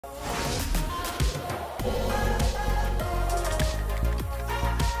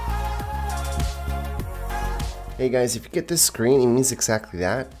Hey guys, if you get this screen, it means exactly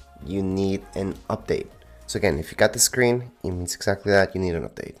that. You need an update. So again, if you got the screen, it means exactly that. You need an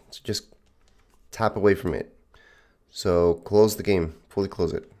update. So just tap away from it. So close the game, fully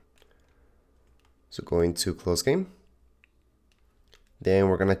close it. So go into close game. Then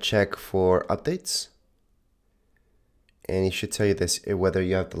we're gonna check for updates. And it should tell you this, whether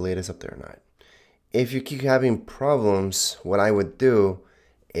you have the latest update or not. If you keep having problems, what I would do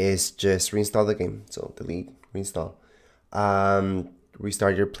is just reinstall the game. So delete, reinstall.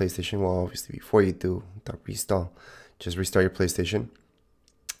 Restart your PlayStation. Well, obviously before you do the reinstall, just restart your PlayStation.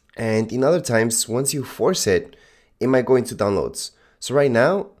 And in other times, once you force it, it might go into downloads. So right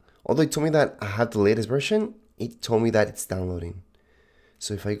now, although it told me that I have the latest version, it told me that it's downloading.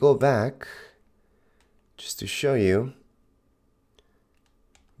 So if I go back, just to show you,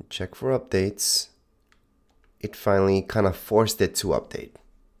 check for updates, it finally kind of forced it to update.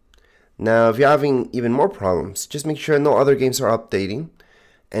 Now, if you're having even more problems, just make sure no other games are updating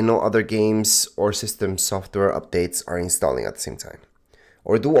and no other games or system software updates are installing at the same time.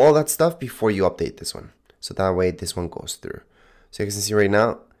 Or do all that stuff before you update this one. So that way this one goes through. So you can see right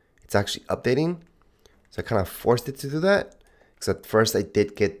now, it's actually updating. So I kind of forced it to do that. Because at first I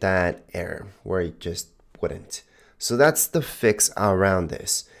did get that error where it just wouldn't. So that's the fix around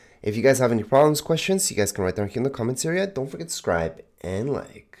this. If you guys have any problems, questions, you guys can write down here in the comments area. Don't forget to subscribe and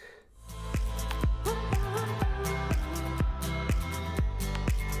like.